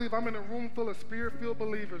believe I'm in a room full of spirit-filled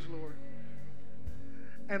believers, Lord.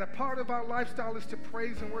 And a part of our lifestyle is to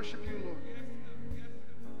praise and worship you, Lord.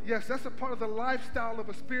 Yes, that's a part of the lifestyle of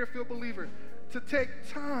a spirit-filled believer, to take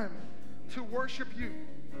time to worship you.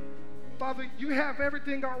 Father, you have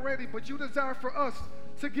everything already, but you desire for us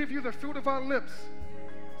to give you the fruit of our lips.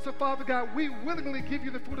 So, Father God, we willingly give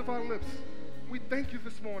you the fruit of our lips. We thank you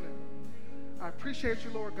this morning. I appreciate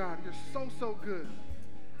you, Lord God. You're so, so good.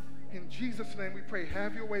 In Jesus' name we pray.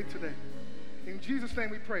 Have your way today. In Jesus' name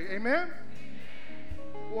we pray. Amen?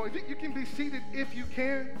 Well, you can be seated if you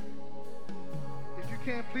can. If you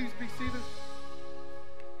can, please be seated.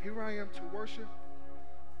 Here I am to worship.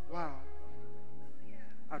 Wow.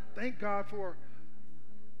 I thank God for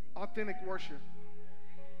authentic worship.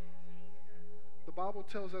 The Bible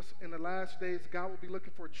tells us in the last days, God will be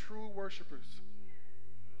looking for true worshipers.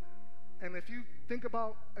 And if you think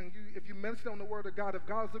about, and if you meditate on the word of God, if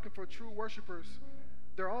God is looking for true worshipers,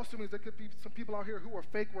 there also means there could be some people out here who are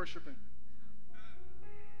fake worshiping.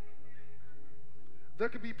 There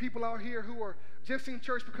could be people out here who are just in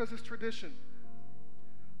church because it's tradition.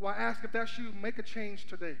 Well, I ask, if that's you, make a change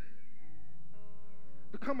today.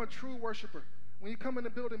 Become a true worshiper. When you come in the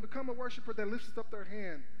building, become a worshiper that lifts up their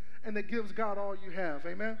hand and that gives God all you have.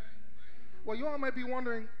 Amen? Well, you all might be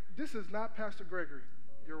wondering, this is not Pastor Gregory.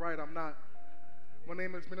 You're right, I'm not. My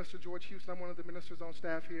name is Minister George Houston. I'm one of the ministers on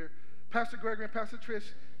staff here. Pastor Gregory and Pastor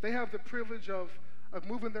Trish, they have the privilege of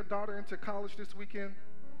moving their daughter into college this weekend.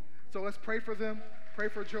 So let's pray for them. Pray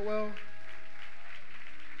for Joelle.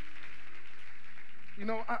 You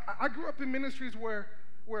know, I grew up in ministries where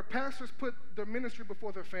pastors put their ministry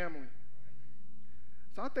before their family.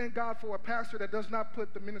 So I thank God for a pastor that does not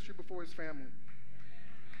put the ministry before his family.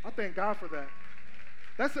 I thank God for that.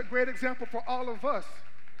 That's a great example for all of us.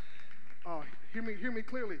 Hear me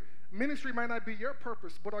clearly. Ministry might not be your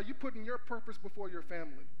purpose, but are you putting your purpose before your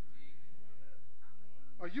family?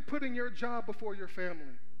 Are you putting your job before your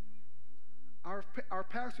family? Our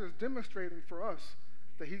pastor is demonstrating for us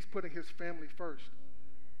that he's putting his family first.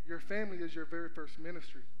 Your family is your very first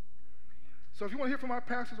ministry. So if you want to hear from our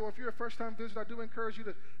pastors, or if you're a first-time visitor, I do encourage you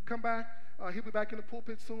to come back. He'll be back in the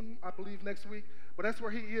pulpit soon, I believe next week. But that's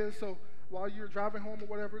where he is. So while you're driving home or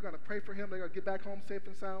whatever, we're going to pray for him. They're going to get back home safe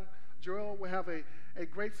and sound. Joel will have a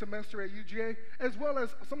great semester at UGA, as well as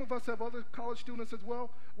some of us have other college students as well.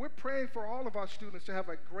 We're praying for all of our students to have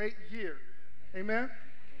a great year. Amen?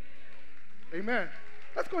 Amen.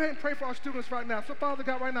 Let's go ahead and pray for our students right now. So, Father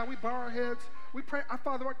God, right now, we bow our heads. We pray,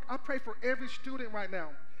 Father, I pray for every student right now,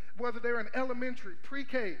 whether they're in elementary,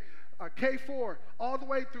 pre-K, K4, all the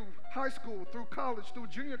way through high school, through college, through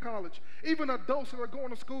junior college, even adults who are going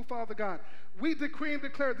to school, Father God. We decree and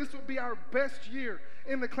declare this will be our best year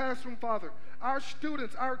in the classroom, Father. Our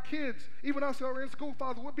students, our kids, even us who are in school,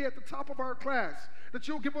 Father, will be at the top of our class. That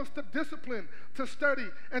you'll give us the discipline to study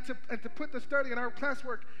and to put the study and our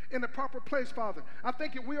classwork in the proper place, Father. I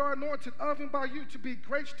thank you. We are anointed of and by you to be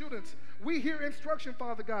great students. We hear instruction,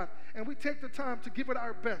 Father God, and we take the time to give it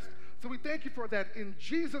our best. So we thank you for that in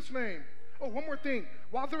Jesus' name. Oh, one more thing.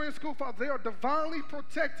 While they're in school, Father, they are divinely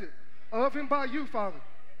protected of and by you, Father.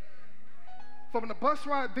 From the bus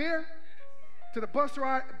ride there to the bus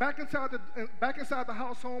ride back inside the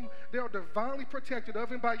house home, they are divinely protected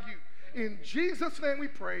of and by you. In Jesus' name we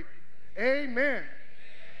pray. Amen.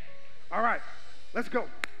 All right, let's go.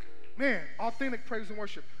 Man, authentic praise and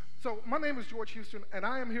worship. So my name is George Houston, and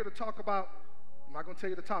I am here to talk about, I'm not going to tell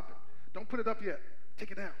you the topic. Don't put it up yet.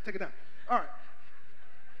 Take it down. Take it down. All right.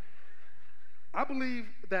 I believe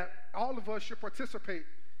that all of us should participate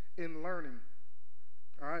in learning.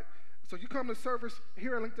 All right? So you come to service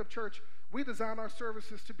here at Linked Up Church, we design our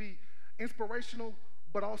services to be inspirational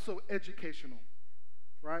but also educational.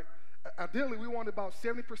 Right? Ideally, we want about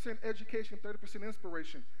 70% education, 30%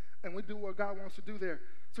 inspiration, and we do what God wants to do there.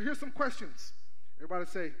 So here's some questions. Everybody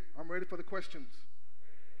say, I'm ready for the questions.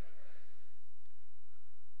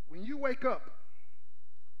 When you wake up,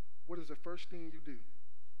 what is the first thing you do?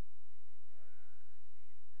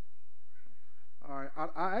 All right,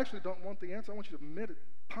 I actually don't want the answer. I want you to meditate,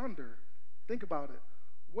 ponder, think about it.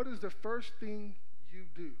 What is the first thing you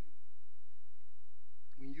do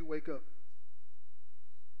when you wake up?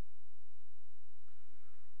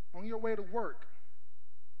 On your way to work,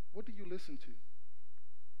 what do you listen to?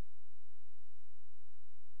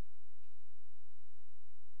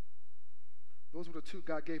 Those were the two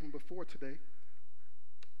God gave me before today.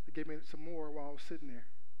 He gave me some more while I was sitting there.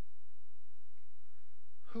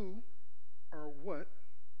 Who or what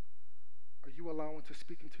are you allowing to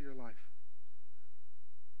speak into your life?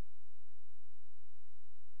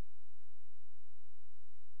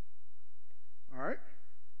 All right?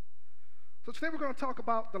 So today we're going to talk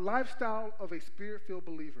about the lifestyle of a spirit-filled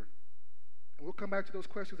believer. And we'll come back to those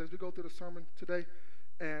questions as we go through the sermon today.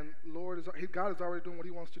 And God is already doing what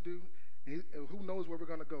he wants to do. And who knows where we're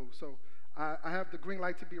going to go. So I have the green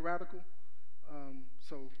light to be radical.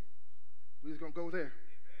 So we're just going to go there.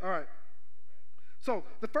 All right. So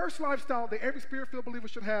the first lifestyle that every spirit-filled believer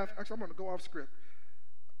should have, actually I'm going to go off script,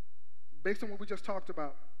 based on what we just talked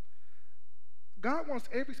about. God wants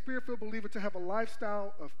every spirit-filled believer to have a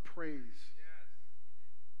lifestyle of praise. Yes.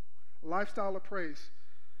 Lifestyle of praise.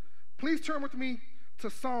 Please turn with me to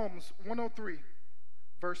Psalms 103,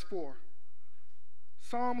 verse 4.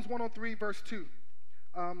 Psalms 103, verse 2.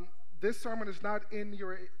 This sermon is not in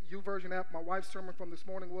your YouVersion app. My wife's sermon from this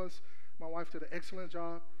morning was. My wife did an excellent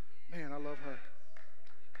job. Man, I love her.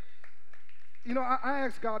 You know, I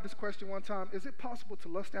asked God this question one time. Is it possible to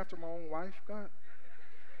lust after my own wife, God?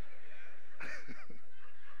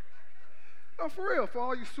 No, for real, for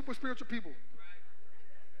all you super spiritual people.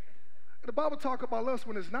 The Bible talk about lust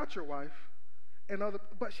when it's not your wife,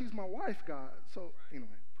 but she's my wife, God. So anyway,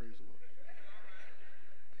 praise the Lord.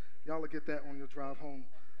 Y'all will get that on your drive home,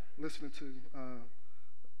 listening to,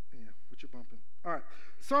 what you're bumping. All right,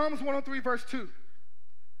 Psalms 103, verse 2.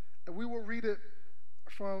 And we will read it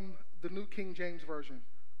from the New King James Version.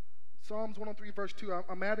 Psalms 103, verse 2.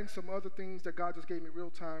 I'm adding some other things that God just gave me real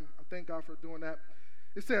time. I thank God for doing that.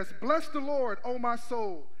 It says, "Bless the Lord, O my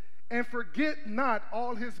soul, and forget not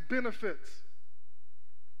all his benefits."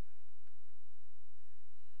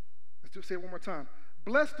 Let's just say it one more time.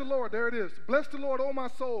 Bless the Lord. There it is. Bless the Lord, O my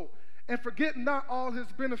soul, and forget not all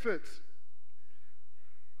his benefits.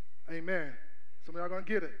 Amen. Some of y'all going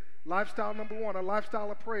to get it. Lifestyle number one, a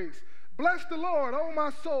lifestyle of praise. Bless the Lord, O my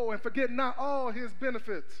soul, and forget not all his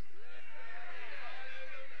benefits.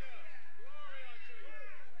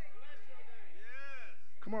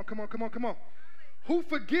 Come on. Who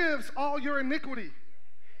forgives all your iniquity?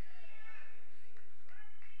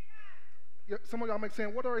 Some of y'all might be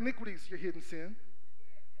saying, what are iniquities? Your hidden sin.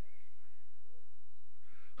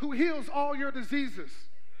 Who heals all your diseases?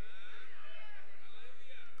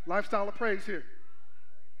 Lifestyle of praise here.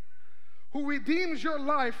 Who redeems your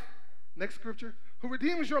life, next scripture, who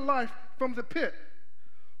redeems your life from the pit,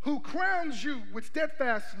 who crowns you with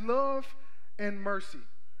steadfast love and mercy.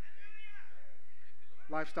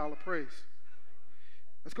 Lifestyle of praise.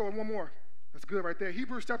 Let's go with one more. That's good right there.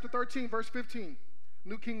 Hebrews chapter 13, verse 15.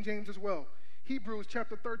 New King James as well. Hebrews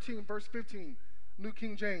chapter 13, verse 15. New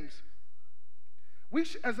King James. We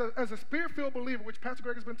as a spirit-filled believer, which Pastor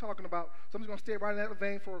Greg has been talking about, so I'm just going to stay right in that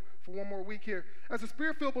vein for one more week here. As a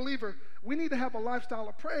spirit-filled believer, we need to have a lifestyle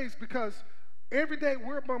of praise because every day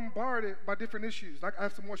we're bombarded by different issues. I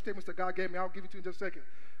have some more statements that God gave me. I'll give it to you in just a second.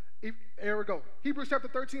 Here we go. Hebrews chapter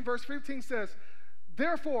 13, verse 15 says,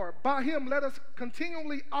 "Therefore, by him let us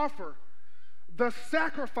continually offer the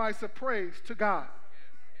sacrifice of praise to God."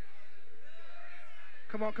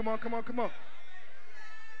 Come on.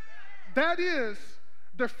 That is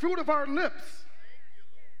the fruit of our lips.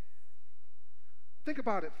 Think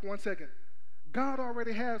about it for 1 second. God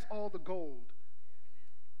already has all the gold.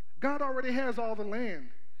 God already has all the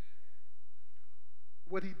land.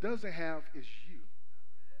 What he doesn't have is you.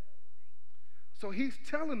 So he's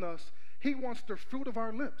telling us he wants the fruit of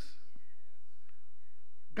our lips.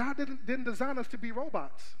 God didn't design us to be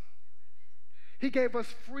robots. He gave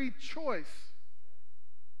us free choice.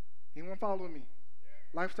 Anyone following me?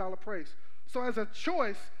 Lifestyle of praise. So as a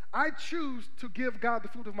choice, I choose to give God the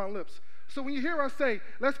fruit of my lips. So when you hear us say,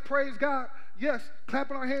 let's praise God, yes,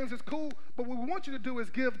 clapping our hands is cool, but what we want you to do is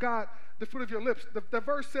give God the fruit of your lips. The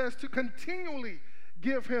verse says to continually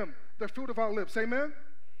give him the fruit of our lips. Amen?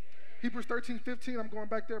 Hebrews 13, 15, I'm going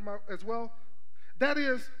back there as well. That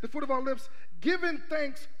is the fruit of our lips, giving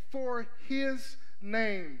thanks for his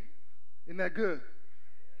name. Isn't that good?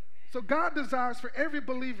 So God desires for every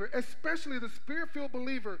believer, especially the spirit-filled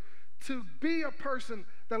believer, to be a person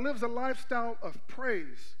that lives a lifestyle of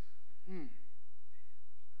praise.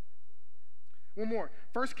 One more.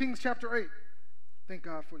 1 Kings chapter 8. Thank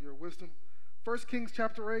God for your wisdom. 1 Kings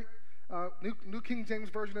chapter 8, New King James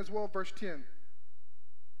Version as well, verse 10.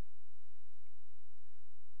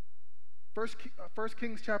 1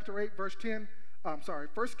 Kings chapter 8, verse 10.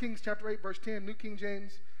 1 Kings chapter 8, verse 10, New King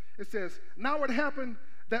James. It says, "Now it happened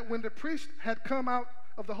that when the priest had come out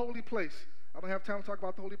of the holy place," I don't have time to talk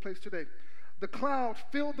about the holy place today, "the cloud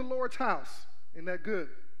filled the Lord's house." Isn't that good?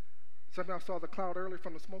 Some of y'all saw the cloud earlier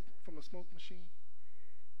from the smoke machine.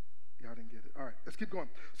 Y'all didn't get it. All right, let's keep going.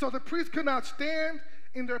 "So the priests could not stand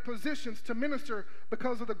in their positions to minister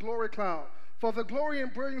because of the glory cloud, for the glory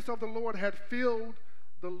and brilliance of the Lord had filled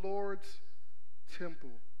the Lord's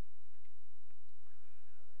temple."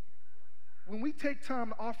 when we take time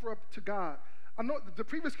to offer up to God, I know the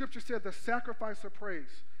previous scripture said the sacrifice of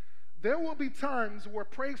praise. There will be times where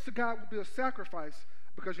praise to God will be a sacrifice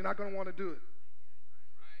because you're not going to want to do it.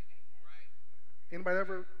 Can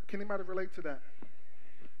anybody relate to that?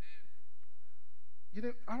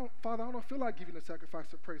 Father, I don't feel like giving the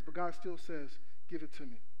sacrifice of praise, but God still says, give it to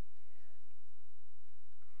me.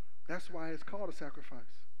 That's why it's called a sacrifice.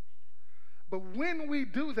 But when we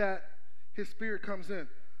do that, his spirit comes in.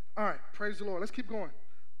 All right, praise the Lord. Let's keep going.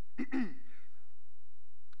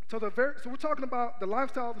 So we're talking about the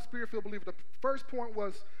lifestyle of the spirit-filled believer. The first point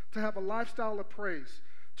was to have a lifestyle of praise.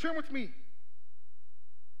 Turn with me.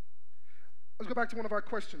 Let's go back to one of our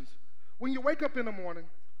questions. When you wake up in the morning,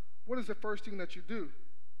 what is the first thing that you do?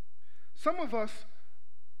 Some of us,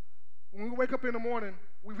 when we wake up in the morning,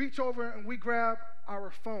 we reach over and we grab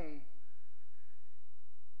our phone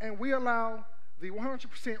and we allow the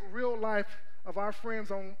 100% real life of our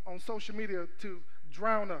friends on social media to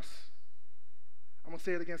drown us. I'm going to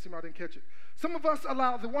say it again, see if I didn't catch it. Some of us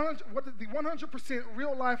allow the 100%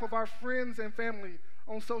 real life of our friends and family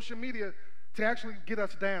on social media to actually get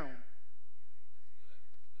us down.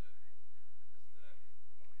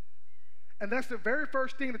 And that's the very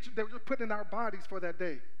first thing that we're putting in our bodies for that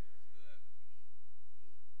day.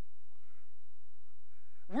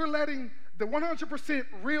 We're letting the 100%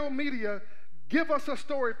 real media give us a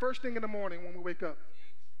story first thing in the morning when we wake up.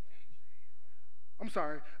 I'm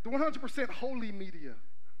sorry, the 100% holy media.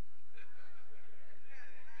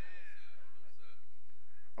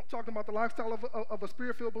 I'm talking about the lifestyle of a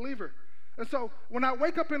spirit-filled believer. And so when I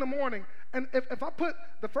wake up in the morning, and if I put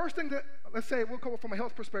the first thing that, let's say, we'll go from a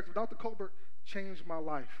health perspective, Dr. Colbert changed my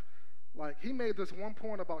life. Like, he made this one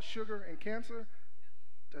point about sugar and cancer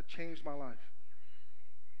that changed my life.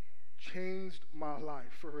 Changed my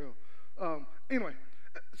life, for real. Anyway,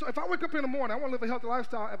 so if I wake up in the morning, I want to live a healthy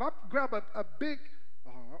lifestyle. If I grab a big,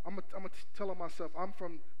 I'm going to tell on myself, I'm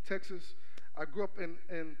from Texas. I grew up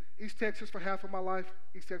in East Texas for half of my life.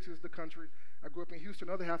 East Texas is the country. I grew up in Houston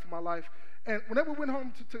the other half of my life. And whenever we went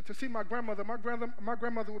home to see my grandmother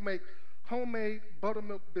would make homemade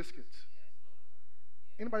buttermilk biscuits.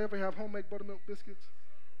 Anybody ever have homemade buttermilk biscuits?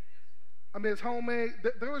 I mean, it's homemade.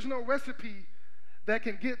 There is no recipe that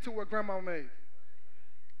can get to what grandma made.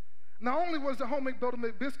 Not only was the homemade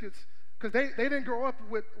buttermilk biscuits, because they didn't grow up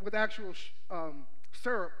with actual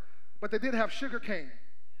syrup, but they did have sugar cane.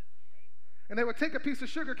 And they would take a piece of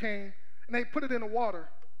sugar cane and they put it in the water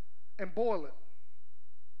and boil it.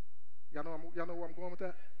 Y'all know where I'm going with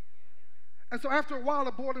that? And so after a while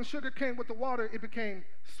of boiling sugar cane with the water, it became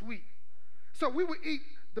sweet. So we would eat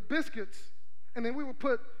the biscuits, and then we would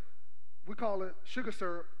put, we call it sugar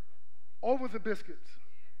syrup, over the biscuits.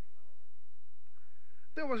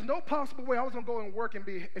 There was no possible way I was going to go and work and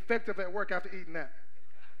be effective at work after eating that.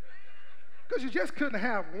 Because you just couldn't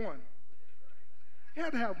have one. You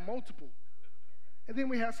had to have multiple. And then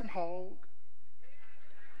we had some hog.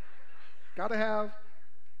 Got to have,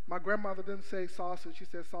 my grandmother didn't say sausage, she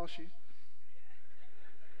said sausage.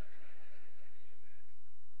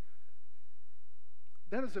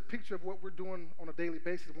 That is a picture of what we're doing on a daily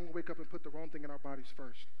basis when we wake up and put the wrong thing in our bodies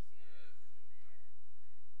first.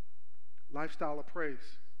 Lifestyle of praise.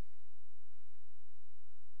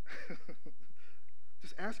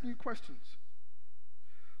 Just asking you questions.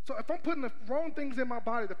 So if I'm putting the wrong things in my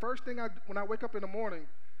body, the first thing when I wake up in the morning,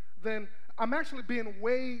 then I'm actually being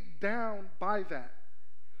weighed down by that.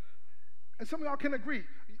 And some of y'all can agree.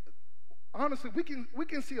 Honestly, we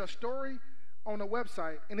can see a story on a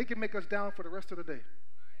website and it can make us down for the rest of the day.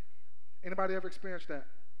 Anybody ever experienced that?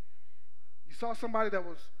 You saw somebody that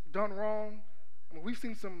was done wrong. I mean, we've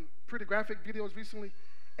seen some pretty graphic videos recently,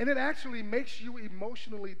 and it actually makes you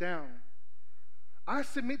emotionally down. I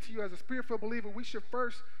submit to you as a spirit-filled believer, we should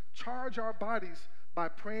first charge our bodies by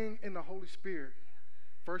praying in the Holy Spirit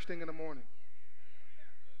first thing in the morning.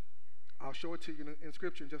 I'll show it to you in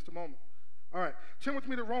Scripture in just a moment. All right, turn with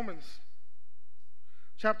me to Romans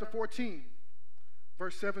chapter 14,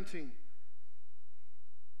 verse 17.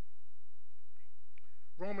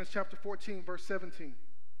 Romans chapter 14, verse 17.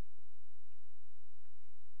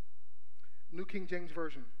 New King James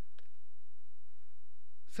Version.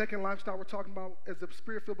 Second lifestyle we're talking about, as a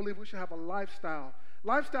spirit-filled believer, we should have a lifestyle.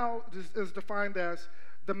 Lifestyle is defined as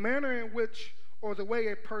the manner in which or the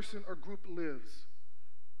way a person or group lives.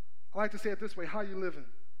 I like to say it this way, how you living.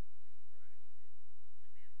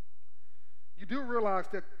 You do realize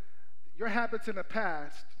that your habits in the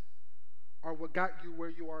past are what got you where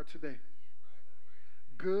you are today.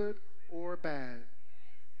 Good or bad.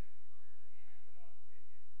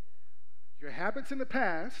 Your habits in the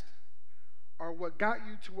past are what got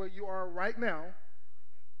you to where you are right now,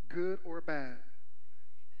 good or bad.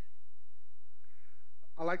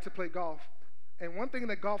 I like to play golf. And one thing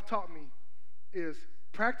that golf taught me is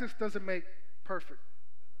practice doesn't make perfect.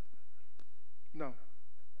 No.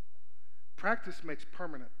 Practice makes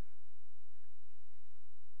permanent.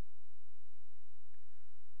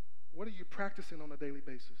 What are you practicing on a daily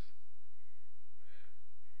basis?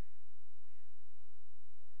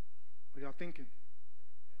 Are y'all thinking?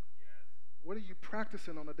 What are you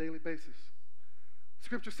practicing on a daily basis?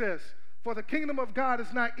 Scripture says, for the kingdom of God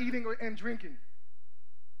is not eating and drinking,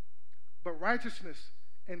 but righteousness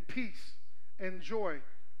and peace and joy.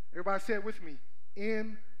 Everybody say it with me.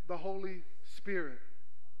 In the Holy Spirit.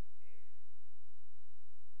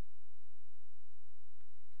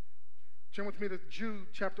 Turn with me to Jude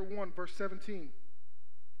chapter 1, verse 17.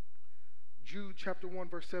 Jude chapter 1,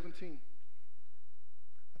 verse 17.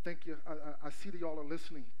 Thank you. I see that y'all are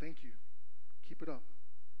listening. Thank you. Keep it up.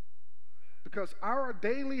 Because our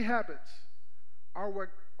daily habits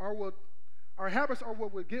our habits are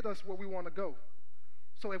what will get us where we want to go.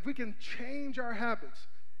 So if we can change our habits,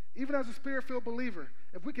 even as a Spirit-filled believer,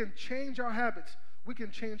 if we can change our habits, we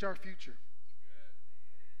can change our future.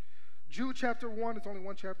 Jude chapter 1, it's only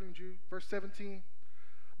one chapter in Jude, verse 17.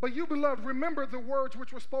 But you, beloved, remember the words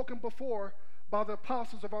which were spoken before by the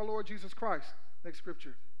apostles of our Lord Jesus Christ. Next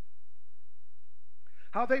scripture.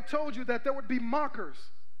 How they told you that there would be mockers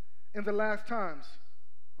in the last times.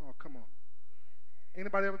 Oh, come on.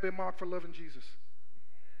 Anybody ever been mocked for loving Jesus?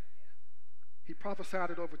 He prophesied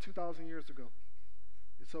it over 2,000 years ago.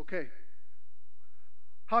 It's okay.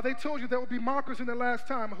 How they told you there would be mockers in the last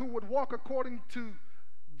time who would walk according to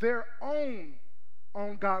their own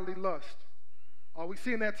ungodly lust. Are we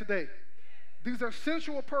seeing that today? These are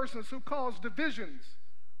sensual persons who cause divisions.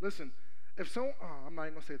 Listen, I'm not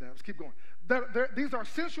even going to say that. Let's keep going. These are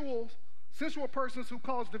sensual persons who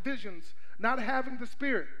cause divisions, not having the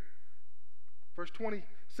Spirit. Verse 20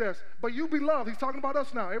 says, but you beloved, he's talking about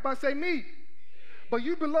us now. Everybody say me. But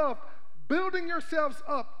you beloved, building yourselves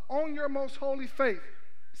up on your most holy faith.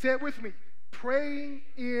 Say it with me. Praying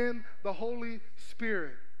in the Holy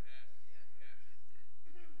Spirit.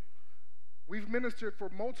 We've ministered for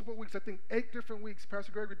multiple weeks, I think 8 different weeks,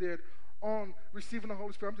 Pastor Gregory did, on receiving the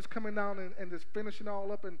Holy Spirit. I'm just coming down and just finishing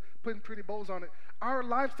all up and putting pretty bows on it. Our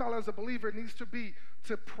lifestyle as a believer needs to be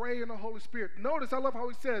to pray in the Holy Spirit. Notice, I love how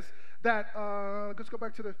he says that, let's go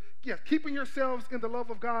back to keeping yourselves in the love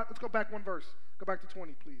of God. Let's go back one verse. Go back to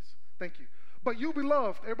 20, please. Thank you. But you,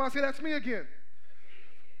 beloved, everybody say that's me again.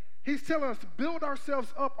 He's telling us to build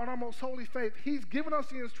ourselves up on our most holy faith. He's given us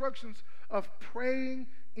the instructions of praying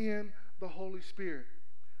in the Holy Spirit.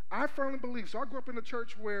 I firmly believe, so I grew up in a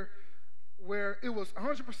church where it was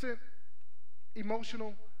 100%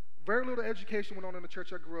 emotional, very little education went on in the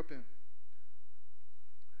church I grew up in.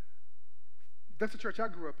 That's the church I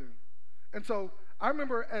grew up in. And so I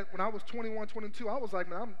remember when I was 21, 22, I was like,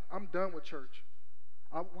 man, I'm done with church.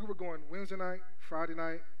 We were going Wednesday night, Friday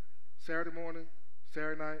night, Saturday morning,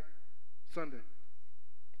 Saturday night, Sunday.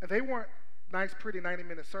 And they weren't nice, pretty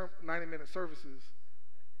 90-minute services.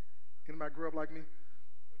 Anybody grew up like me?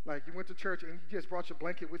 Like you went to church and you just brought your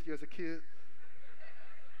blanket with you as a kid.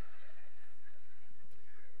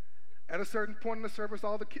 At a certain point in the service,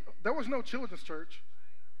 there was no children's church.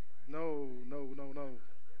 No.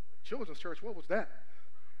 Children's church, what was that?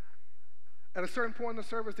 At a certain point in the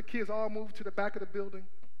service, the kids all moved to the back of the building.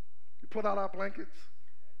 We put out our blankets.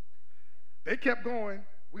 They kept going.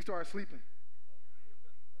 We started sleeping.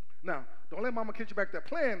 Now, don't let mama catch you back there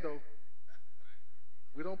playing, though.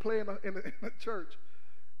 We don't play in the church.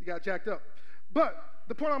 You got jacked up. But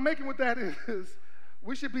the point I'm making with that is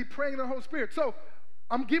we should be praying in the Holy Spirit. So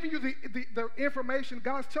I'm giving you the information.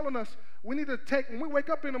 God's telling us we need to when we wake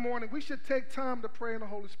up in the morning, we should take time to pray in the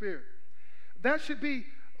Holy Spirit. That should be,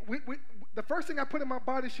 the first thing I put in my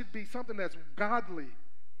body should be something that's godly.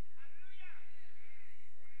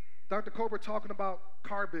 Dr. Cobra talking about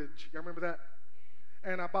carbage. Y'all remember that?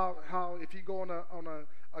 And about how if you go on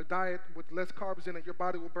a diet with less carbs in it, your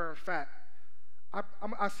body will burn fat.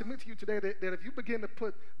 I submit to you today that if you begin to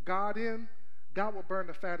put God in, God will burn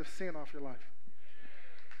the fat of sin off your life.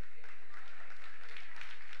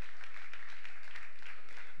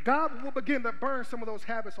 God will begin to burn some of those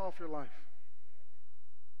habits off your life.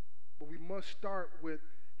 But we must start with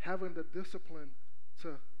having the discipline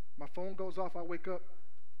to, my phone goes off, I wake up,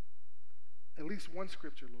 at least one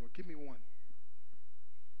scripture, Lord. Give me one.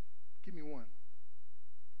 Give me one.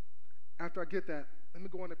 After I get that, let me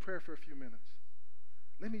go into prayer for a few minutes.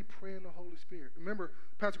 Let me pray in the Holy Spirit. Remember,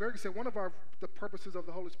 Pastor Gregory said one of the purposes of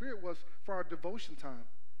the Holy Spirit was for our devotion time.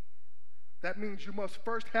 That means you must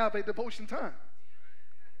first have a devotion time.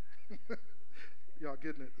 Y'all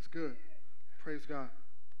getting it? It's good. Praise God.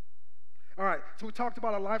 All right, so we talked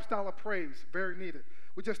about a lifestyle of praise, very needed.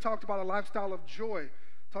 We just talked about a lifestyle of joy,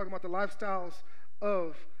 talking about the lifestyles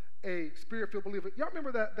of a spirit-filled believer. Y'all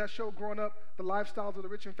remember that show growing up, The Lifestyles of the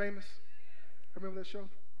Rich and Famous? Remember that show?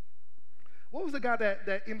 What was the guy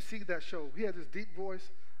that emceed that show? He had this deep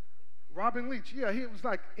voice. Robin Leach. Yeah, he was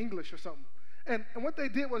like English or something. And what they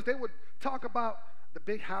did was they would talk about the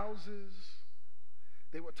big houses.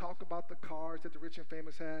 They would talk about the cars that the rich and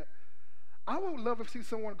famous had. I would love to see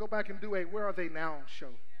someone go back and do a Where Are They Now show.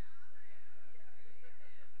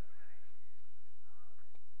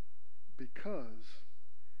 Because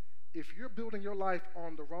if you're building your life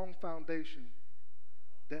on the wrong foundation,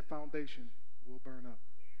 that foundation will burn up.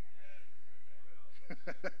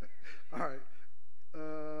 All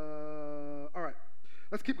right.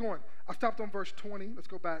 Let's keep going. I stopped on verse 20. Let's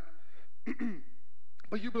go back.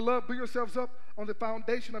 But you beloved, build yourselves up on the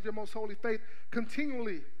foundation of your most holy faith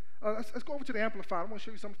continually. Let's go over to the Amplified. I want to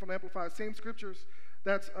show you something from the Amplified. Same scriptures.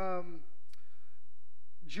 That's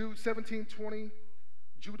Jude 17:20,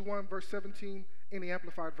 Jude 1, verse 17 in the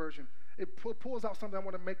Amplified version. It pulls out something I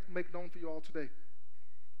want to make known for you all today.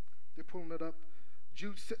 They're pulling it up.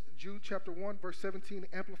 Jude chapter 1, verse 17,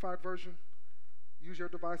 Amplified version. Use your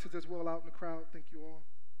devices as well out in the crowd. Thank you all.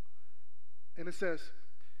 And it says,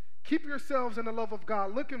 keep yourselves in the love of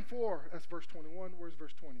God, looking for, that's verse 21. Where's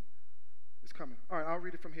verse 20? It's coming. All right, I'll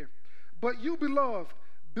read it from here. But you, beloved,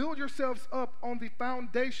 build yourselves up on the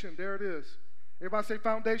foundation. There it is. Everybody say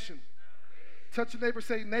foundation. Touch your neighbor,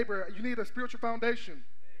 say, neighbor, you need a spiritual foundation.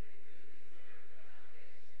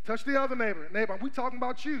 Touch the other neighbor. Neighbor, we talking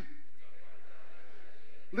about you.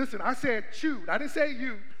 Listen, I said chewed. I didn't say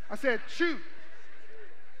you. I said chewed.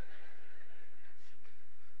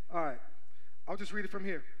 All right. I'll just read it from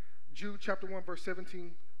here. Jude chapter 1, verse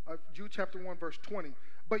 17. Jude chapter 1, verse 20.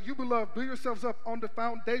 But you, beloved, build yourselves up on the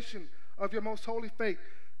foundation of your most holy faith.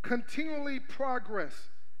 Continually progress.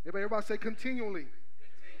 Everybody say continually.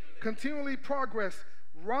 Continually progress.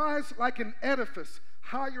 Rise like an edifice,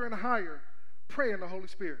 higher and higher. Pray in the Holy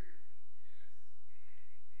Spirit.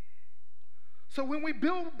 So when we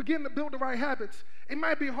begin to build the right habits, it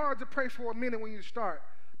might be hard to pray for a minute when you start.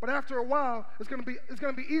 But after a while, it's going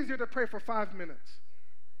to be easier to pray for 5 minutes.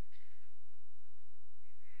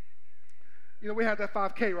 You know, we had that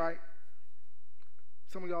 5K, right?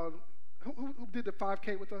 Some of y'all, who did the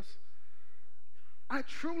 5K with us? I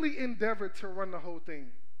truly endeavored to run the whole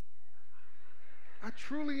thing. I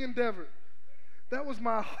truly endeavored. That was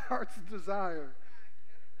my heart's desire,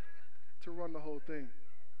 to run the whole thing.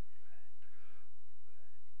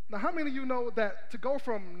 Now, how many of you know that to go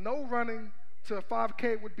from no running to a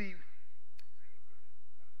 5K would be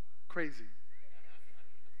crazy?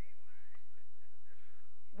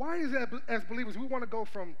 Why is that as believers we want to go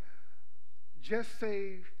from just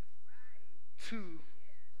saved to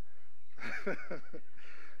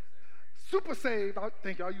super saved? I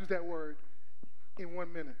think I'll use that word in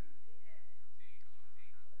 1 minute.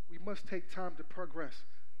 We must take time to progress.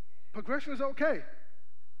 Progression is okay.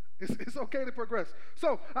 It's okay to progress.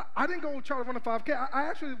 So I didn't go try to run a 5K. I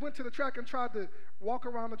actually went to the track and tried to walk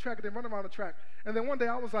around the track and then run around the track. And then one day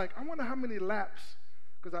I was like, I wonder how many laps,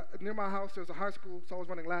 because near my house there's a high school, so I was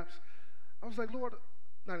running laps. I was like, Lord,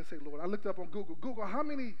 I didn't say Lord. I looked up on Google. Google, how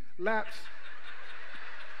many laps?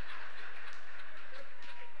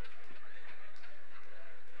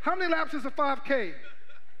 How many laps is a 5K?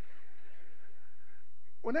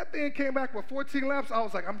 When that thing came back with 14 laps, I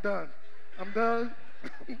was like, I'm done. I'm done.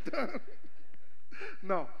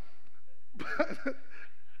 No. But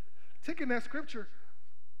taking that scripture,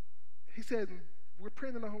 he said, we're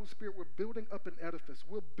praying in the Holy Spirit. We're building up an edifice.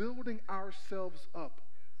 We're building ourselves up.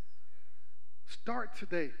 Start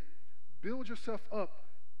today. Build yourself up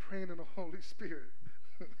praying in the Holy Spirit.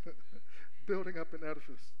 Building up an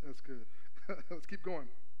edifice. That's good. Let's keep going.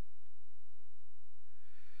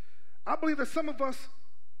 I believe that some of us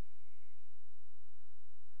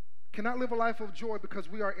cannot live a life of joy because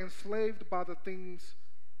we are enslaved by the things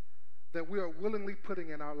that we are willingly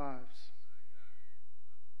putting in our lives.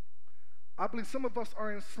 I believe some of us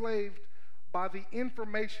are enslaved by the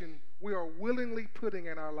information we are willingly putting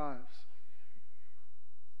in our lives.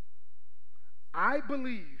 I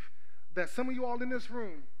believe that some of you all in this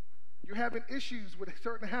room, you're having issues with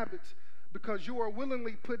certain habits because you are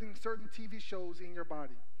willingly putting certain TV shows in your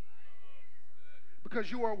body.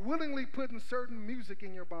 Because you are willingly putting certain music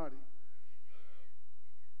in your body.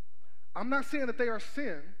 I'm not saying that they are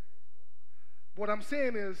sin. What I'm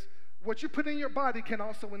saying is what you put in your body can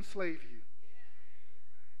also enslave you.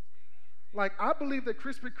 Like, I believe that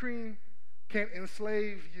Krispy Kreme can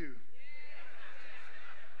enslave you.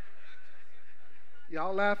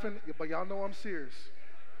 Y'all laughing, but y'all know I'm serious.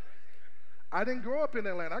 I didn't grow up in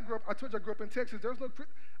Atlanta. I told you I grew up in Texas.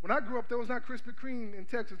 When I grew up, there was not Krispy Kreme in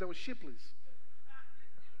Texas. There was Shipley's.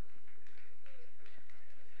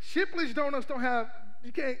 Shipley's donuts don't have,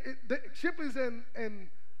 Shipley's and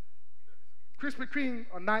Krispy Kreme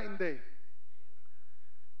are night and day.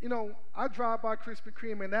 You know, I drive by Krispy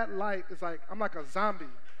Kreme and that light is like, I'm like a zombie.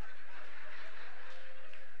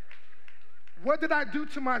 What did I do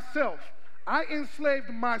to myself? I enslaved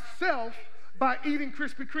myself by eating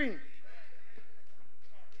Krispy Kreme.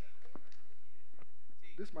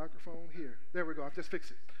 This microphone here. There we go. I've just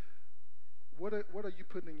fixed it. What are you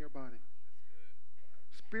putting in your body?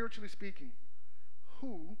 Spiritually speaking,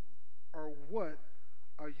 who or what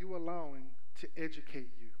are you allowing to educate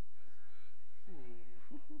you?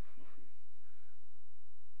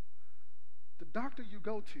 The doctor you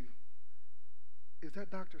go to, is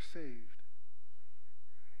that doctor saved?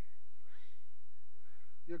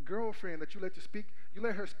 Your girlfriend that you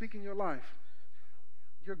let her speak in your life.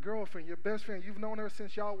 Your girlfriend, your best friend, you've known her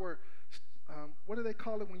since y'all were, what do they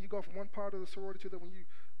call it when you go from one part of the sorority to the, when you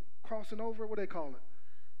crossing over, what do they call it?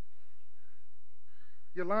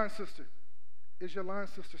 Your line sister. Is your line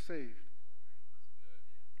sister saved?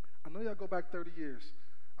 I know y'all go back 30 years.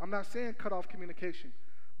 I'm not saying cut off communication,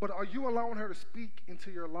 but are you allowing her to speak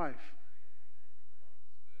into your life?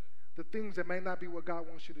 The things that may not be what God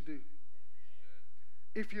wants you to do.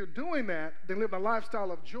 If you're doing that, then living a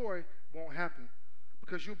lifestyle of joy won't happen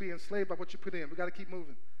because you'll be enslaved by what you put in. We got to keep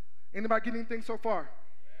moving. Anybody get anything so far?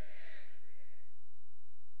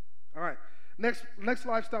 All right. Next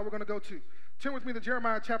lifestyle we're going to go to. Turn with me to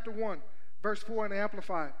Jeremiah chapter 1, verse 4 in the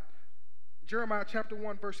Amplified. Jeremiah chapter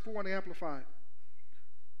 1, verse 4 in the Amplified.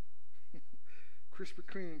 Krispy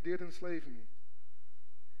Kreme did enslave me.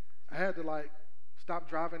 I had to stop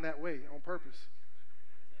driving that way on purpose.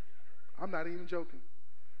 I'm not even joking.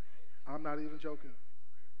 I'm not even joking.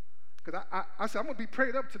 Because I said, I'm going to be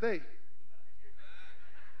prayed up today.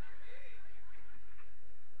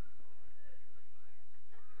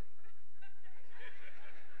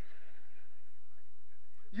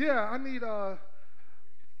 Yeah, I need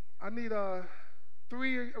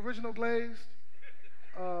 3 original glazed,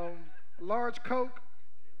 large Coke,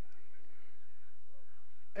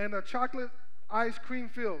 and a chocolate ice cream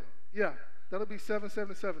filled. Yeah, that'll be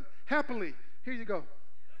 $7.77. Happily, here you go.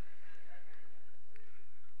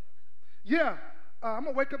 Yeah, I'm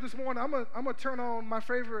gonna wake up this morning. I'm gonna turn on my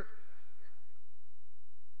favorite.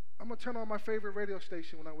 I'm gonna turn on my favorite radio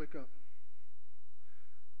station when I wake up.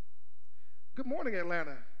 Good morning,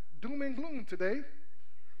 Atlanta. Doom and gloom today.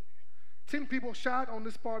 10 people shot on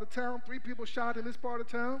this part of town. 3 people shot in this part of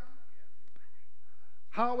town.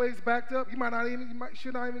 Highways backed up. You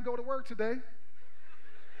should not even go to work today.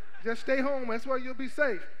 Just stay home. That's where you'll be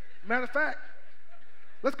safe. Matter of fact,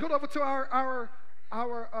 let's go over to our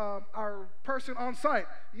person on site.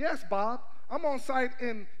 Yes, Bob. I'm on site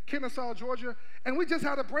in Kennesaw, Georgia, and we just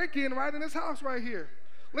had a break-in right in this house right here.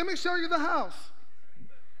 Let me show you the house.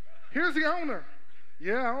 Here's the owner.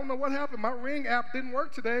 Yeah, I don't know what happened. My Ring app didn't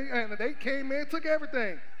work today, and they came in, took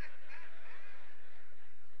everything.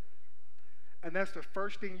 And that's the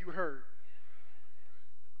first thing you heard.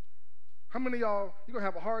 How many of y'all, you're going to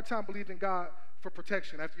have a hard time believing God for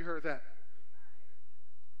protection after you heard that?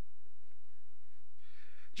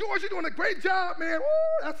 George, you're doing a great job, man.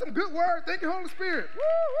 Woo, that's some good words. Thank you, Holy Spirit. Woo,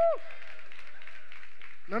 woo.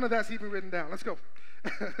 None of that's even written down. Let's go.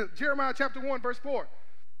 Jeremiah chapter 1, verse 4.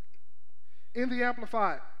 In the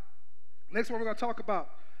Amplified. Next one we're going to talk about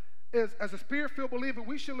is, as a Spirit-filled believer,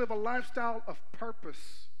 we should live a lifestyle of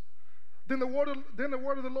purpose. Then the word of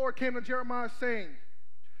the Lord came to Jeremiah saying,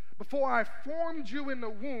 before I formed you in the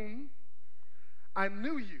womb, I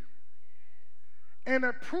knew you and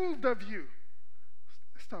approved of you.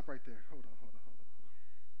 Stop right there. Hold on.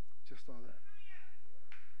 Just saw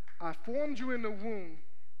that. I formed you in the womb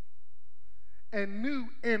and knew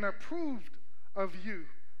and approved of you.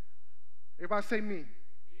 Everybody say me.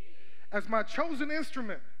 As my chosen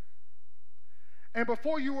instrument. And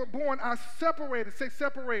before you were born, I separated. Say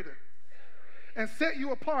separated. And set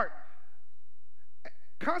you apart,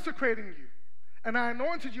 consecrating you. And I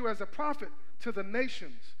anointed you as a prophet to the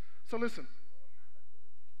nations. So listen.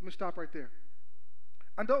 Let me stop right there.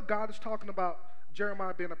 I know God is talking about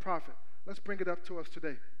Jeremiah being a prophet. Let's bring it up to us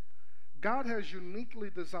today. God has uniquely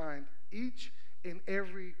designed each and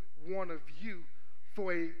every one of you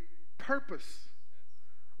for a purpose.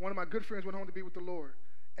 One of my good friends went home to be with the Lord,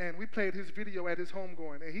 and we played his video at his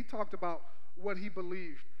homegoing, and he talked about what he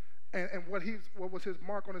believed and what was his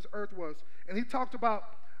mark on his earth was. And he talked about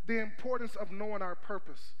the importance of knowing our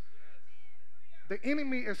purpose. The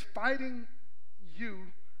enemy is fighting you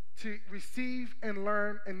to receive and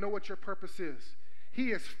learn and know what your purpose is.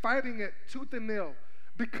 He is fighting it tooth and nail,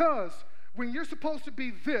 because when you're supposed to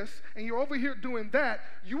be this and you're over here doing that,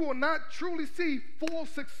 you will not truly see full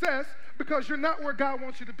success because you're not where God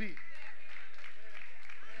wants you to be.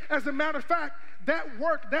 As a matter of fact, that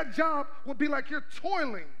work, that job will be like you're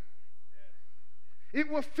toiling. It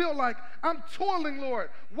will feel like, I'm toiling, Lord.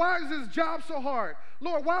 Why is this job so hard?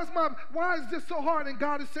 Lord, why is this so hard? And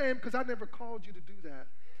God is saying, because I never called you to do that.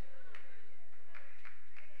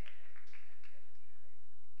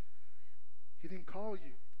 He didn't call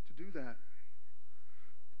you to do that.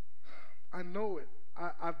 I know it.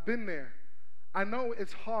 I've been there. I know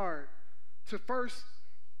it's hard to first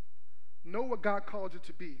know what God called you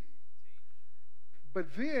to be,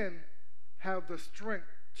 but then have the strength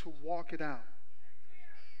to walk it out.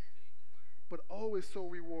 But always so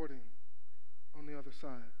rewarding on the other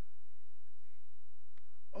side.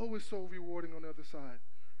 Always so rewarding on the other side.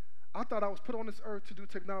 I thought I was put on this earth to do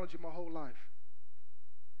technology my whole life.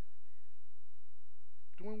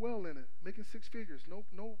 Doing well in it, making six figures, no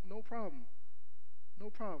problem. No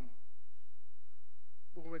problem.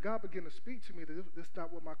 But when God began to speak to me that this is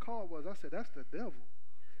not what my call was, I said, that's the devil.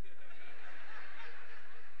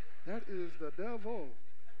 That is the devil.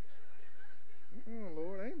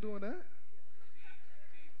 Lord, I ain't doing that.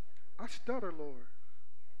 I stutter, Lord.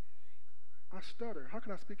 I stutter. How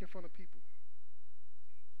can I speak in front of people?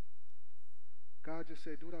 God just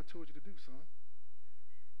said, do what I told you to do, son.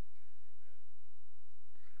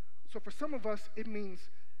 So for some of us, it means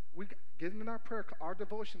we getting in our prayer, our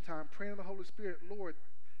devotion time, praying to the Holy Spirit, Lord,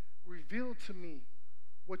 reveal to me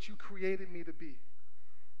what you created me to be.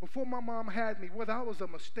 Before my mom had me, whether I was a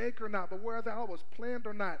mistake or not, but whether I was planned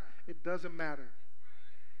or not, it doesn't matter.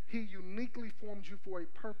 He uniquely formed you for a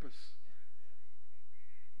purpose.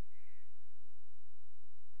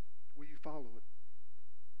 Will you follow it?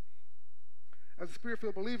 As a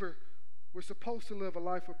Spirit-filled believer, we're supposed to live a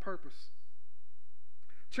life of purpose.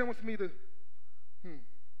 Turn with me to,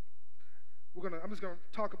 I'm just going to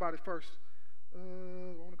talk about it first. I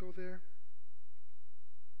want to go there.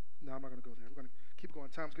 No, I'm not going to go there. We're going to keep going.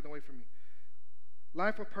 Time's getting away from me.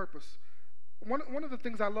 Life of purpose. One of the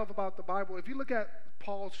things I love about the Bible, if you look at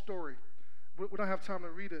Paul's story, we don't have time to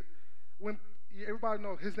read it. When everybody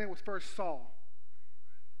knows his name was first Saul,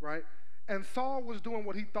 right? And Saul was doing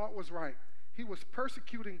what he thought was right. He was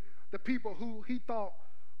persecuting the people who he thought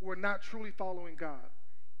were not truly following God.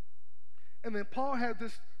 And then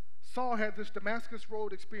Saul had this Damascus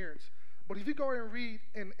Road experience. But if you go and read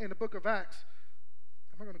in the book of Acts,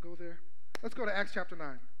 am I going to go there? Let's go to Acts chapter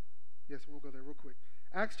 9. Yes, we'll go there real quick.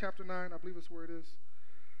 Acts chapter 9, I believe that's where it is.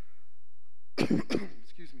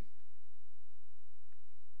 Excuse me.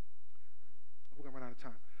 We're going to run out of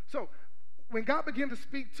time. So when God began to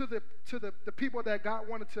speak to the people that God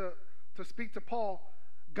wanted to speak to Paul,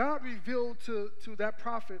 God revealed to that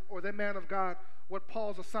prophet or that man of God what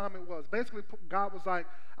Paul's assignment was. Basically, God was like,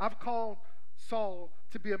 I've called Saul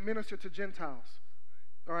to be a minister to Gentiles.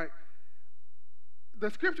 All right.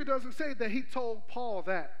 The scripture doesn't say that he told Paul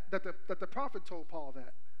that the prophet told Paul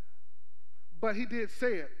that. But he did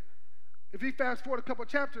say it. If you fast forward a couple of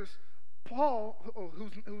chapters, Paul,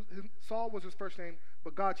 Saul was his first name,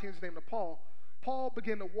 but God changed his name to Paul. Paul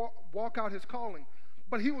began to walk out his calling.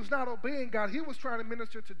 But he was not obeying God. He was trying to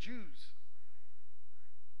minister to Jews.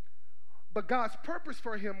 But God's purpose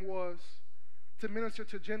for him was to minister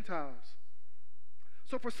to Gentiles.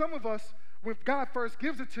 So for some of us, when God first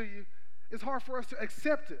gives it to you, it's hard for us to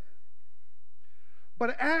accept it.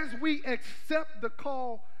 But as we accept the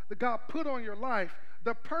call that God put on your life,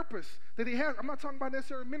 the purpose that he has, I'm not talking about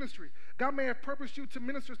necessarily ministry. God may have purposed you to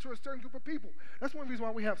minister to a certain group of people. That's one reason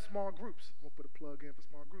why we have small groups. I'm going to put a plug in for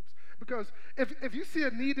small groups. Because if you see a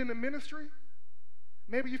need in the ministry,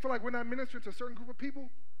 maybe you feel like we're not ministering to a certain group of people,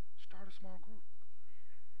 start a small group.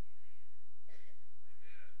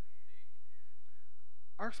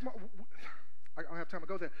 I don't have time to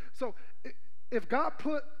go there. So if God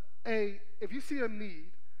if you see a need,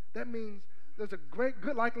 that means there's a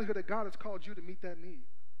good likelihood that God has called you to meet that need.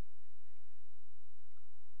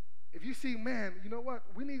 If you see, man, you know what?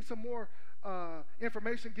 We need some more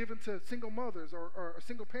information given to single mothers or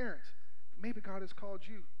single parents. Maybe God has called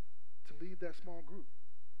you to lead that small group.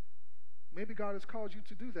 Maybe God has called you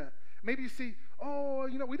to do that. Maybe you see,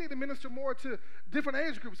 we need to minister more to different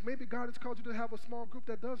age groups. Maybe God has called you to have a small group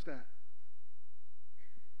that does that.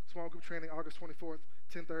 Small group training, August 24th,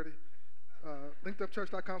 10:30.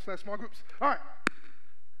 linkedupchurch.com/small groups. All right.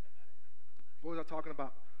 What was I talking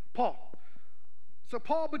about? Paul. So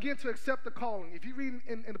Paul began to accept the calling. If you read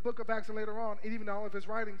in the book of Acts and later on, and even all of his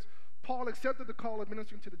writings, Paul accepted the call of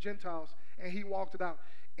ministering to the Gentiles, and he walked it out.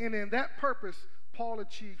 And in that purpose, Paul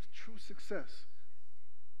achieved true success.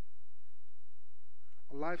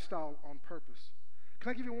 A lifestyle on purpose.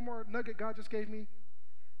 Can I give you one more nugget God just gave me?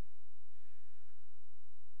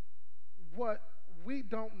 What we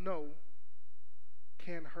don't know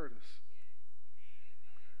can hurt us.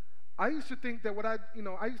 I used to think that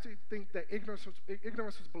ignorance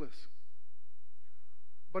was bliss.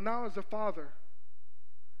 But now as a father,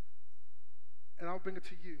 and I'll bring it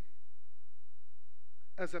to you,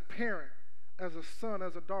 as a parent, as a son,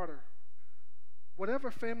 as a daughter, whatever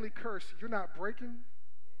family curse you're not breaking,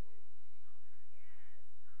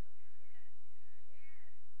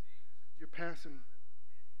 you're passing.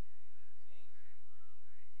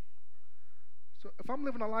 So if I'm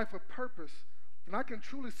living a life of purpose, then I can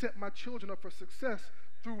truly set my children up for success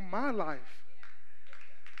through my life.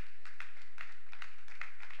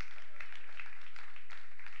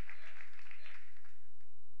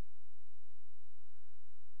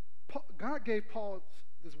 God gave Paul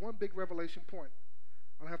this one big revelation point.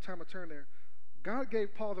 I don't have time to turn there. God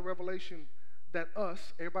gave Paul the revelation that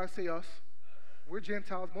us, everybody say us, we're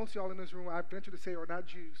Gentiles. Most of y'all in this room, I venture to say, are not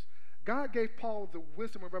Jews. God gave Paul the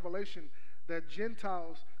wisdom and revelation that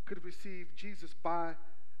Gentiles could receive Jesus by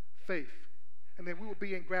faith, and then we will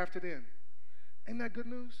be engrafted in. Ain't that good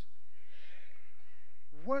news?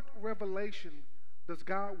 What revelation does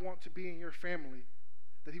God want to be in your family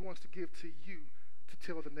that he wants to give to you to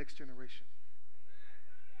tell the next generation?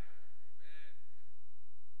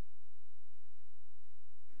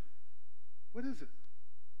 What is it?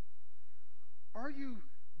 Are you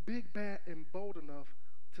big, bad, and bold enough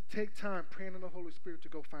to take time praying in the Holy Spirit to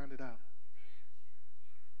go find it out?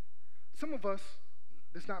 Some of us,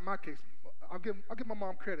 that's not my case. I'll give my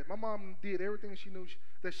mom credit. My mom did everything she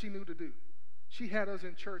knew to do. She had us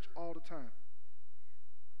in church all the time.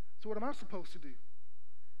 So what am I supposed to do?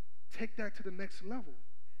 Take that to the next level.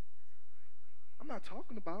 I'm not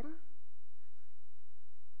talking about her.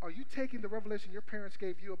 Are you taking the revelation your parents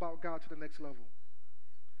gave you about God to the next level?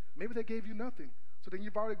 Maybe they gave you nothing, so then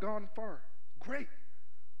you've already gone far. Great.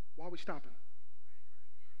 Why are we stopping?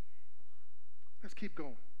 Let's keep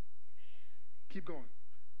going. Keep going.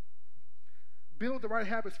 Build the right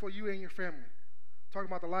habits for you and your family. Talking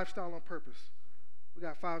about the lifestyle on purpose. We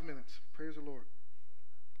got 5 minutes. Praise the Lord.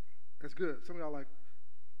 That's good. Some of y'all like,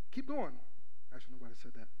 keep going. Actually, nobody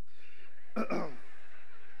said that.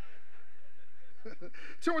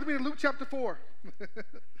 Turn with me to Luke chapter 4.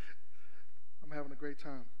 I'm having a great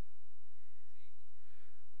time.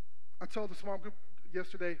 I told the small group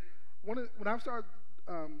yesterday, when I started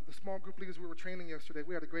the small group leaders we were training yesterday,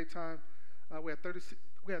 we had a great time. We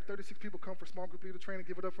had 36 people come for small group leader training.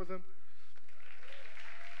 Give it up for them.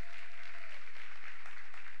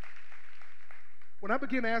 When I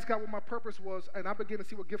began to ask God what my purpose was, and I began to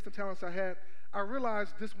see what gifts and talents I had, I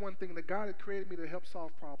realized this one thing, that God had created me to help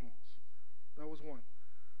solve problems. That was one.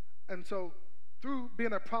 And so through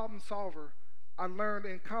being a problem solver, I learned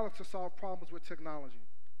in college to solve problems with technology.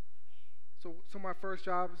 So some of my first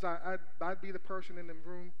jobs, I'd be the person in the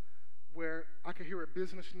room where I could hear a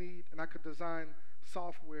business need and I could design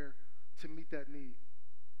software to meet that need.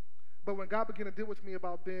 But when God began to deal with me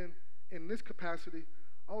about being in this capacity,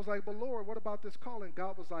 I was like, but Lord, what about this calling?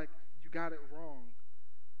 God was like, you got it wrong.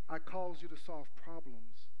 I called you to solve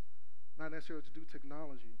problems, not necessarily to do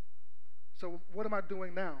technology. So what am I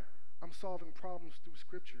doing now? I'm solving problems through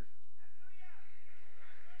Scripture.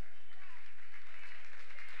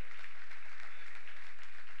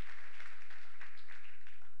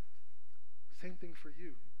 Same thing for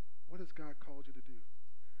you. What has God called you to do?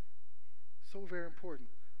 So very important.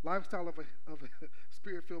 Lifestyle of a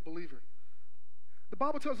spirit-filled believer. The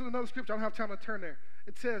Bible tells us in another scripture, I don't have time to turn there.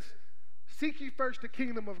 It says, seek ye first the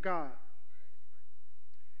kingdom of God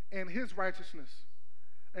and his righteousness,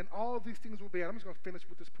 and all these things will be added. I'm just going to finish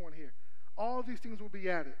with this point here. All these things will be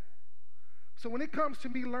added. So when it comes to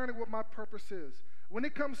me learning what my purpose is, when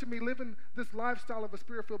it comes to me living this lifestyle of a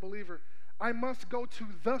spirit-filled believer, I must go to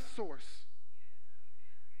the source.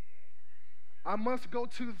 I must go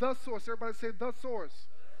to the source. Everybody say the source.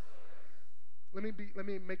 Let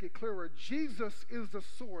me make it clearer. Jesus is the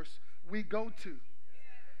source we go to.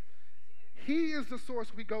 He is the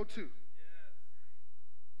source we go to.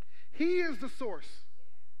 He is the source.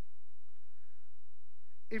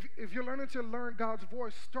 If you're learning to learn God's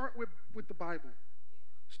voice, start with the Bible.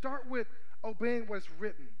 Start with obeying what's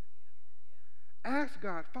written. Ask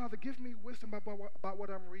God, Father, give me wisdom about what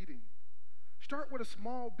I'm reading. Start with a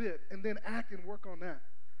small bit and then act and work on that.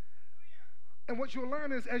 And what you'll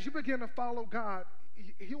learn is as you begin to follow God,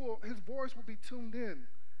 his voice will be tuned in.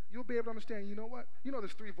 you'll be able to understand, you know what? You know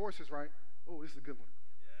there's three voices, right? Oh, this is a good one.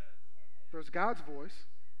 There's God's voice.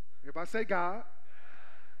 Everybody say God.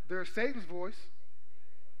 There's Satan's voice.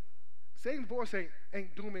 Satan's voice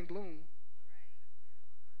ain't doom and gloom.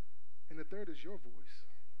 And the third is your voice.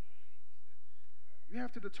 You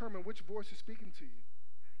have to determine which voice is speaking to you.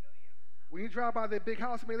 When you drive by that big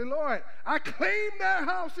house and say, Lord, I claim that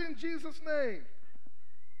house in Jesus' name.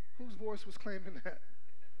 Whose voice was claiming that?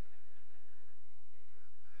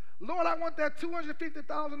 Lord, I want that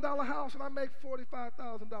 $250,000 house and I make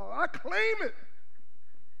 $45,000. I claim it.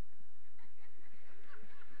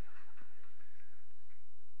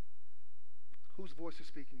 Whose voice is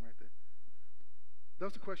speaking right there?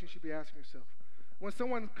 That's the question you should be asking yourself. When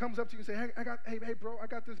someone comes up to you and say, hey, bro, I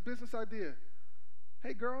got this business idea.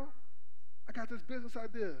 Hey, girl, I got this business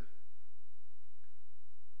idea.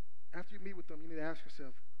 After you meet with them, you need to ask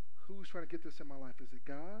yourself, who's trying to get this in my life? Is it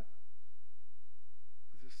God?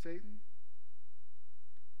 Is it Satan?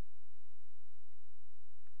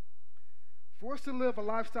 For us to live a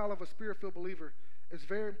lifestyle of a spirit-filled believer, it's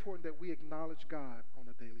very important that we acknowledge God on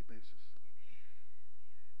a daily basis.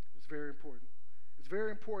 It's very important. It's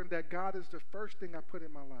very important that God is the first thing I put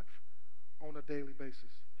in my life on a daily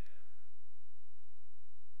basis.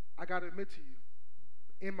 I got to admit to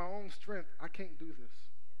you, in my own strength, I can't do this.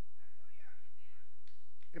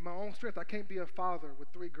 In my own strength, I can't be a father with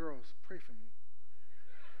 3 girls. Pray for me.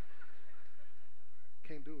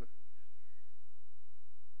 Can't do it.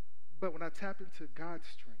 But when I tap into God's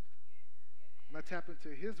strength, when I tap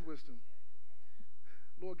into His wisdom,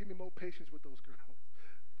 Lord, give me more patience with those girls.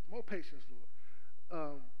 More patience, Lord.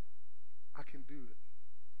 I can do it.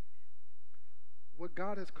 What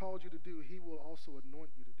God has called you to do, He will also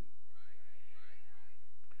anoint you to do.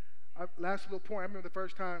 Last little point, I remember the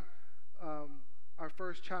first time our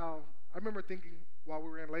first child, I remember thinking while we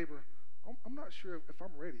were in labor, I'm not sure if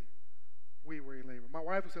I'm ready. We were in labor. My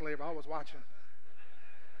wife was in labor. I was watching.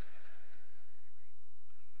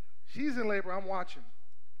 She's in labor. I'm watching.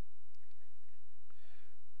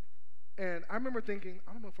 And I remember thinking,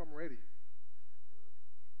 I don't know if I'm ready.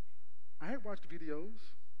 I had watched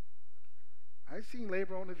videos. I had seen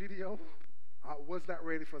labor on the video. I was not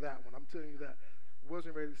ready for that one. I'm telling you that.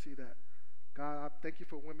 Wasn't ready to see that. God, I thank you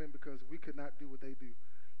for women because we could not do what they do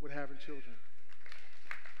with having children.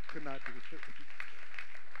 Could not do it.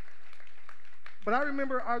 But I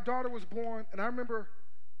remember our daughter was born, and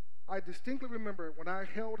I distinctly remember when I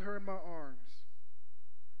held her in my arms,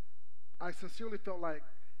 I sincerely felt like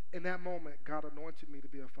in that moment, God anointed me to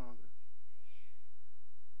be a father.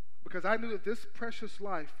 Because I knew that this precious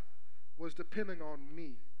life was depending on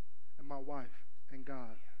me and my wife and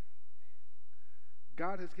God.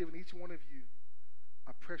 God has given each one of you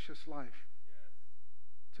a precious life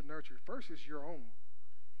to nurture. First is your own.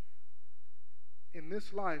 In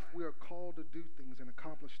this life, we are called to do things and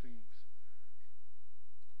accomplish things.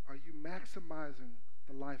 Are you maximizing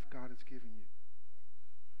the life God has given you?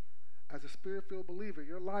 As a spirit-filled believer,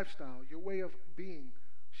 your lifestyle, your way of being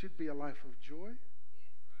should be a life of joy,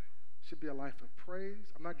 should be a life of praise.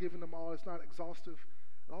 I'm not giving them all. It's not exhaustive.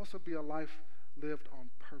 It'll also be a life lived on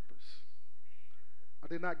purpose. I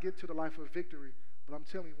did not get to the life of victory, but I'm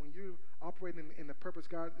telling you, when you're operating in the purpose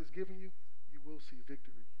God is giving you, you will see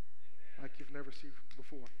victory like you've never seen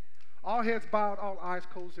before. All heads bowed, all eyes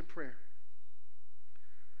closed in prayer.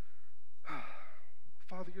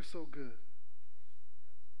 Father, you're so good.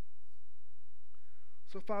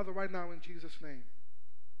 So, Father, right now in Jesus' name,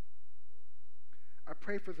 I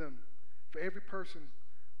pray for them, for every person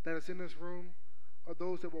that is in this room or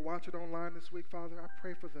those that will watch it online this week, Father. I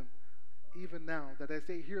pray for them even now, that as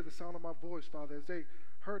they hear the sound of my voice, Father, as they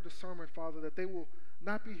heard the sermon, Father, that they will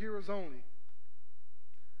not be hearers only,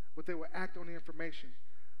 but they will act on the information.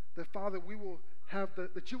 That, Father, we will have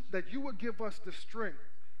that you will give us the strength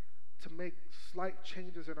to make slight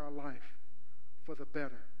changes in our life for the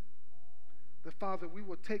better. That, Father, we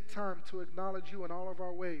will take time to acknowledge you in all of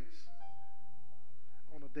our ways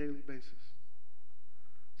on a daily basis.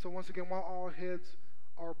 So once again, while all heads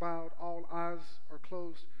are bowed, all eyes are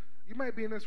closed, you might be in this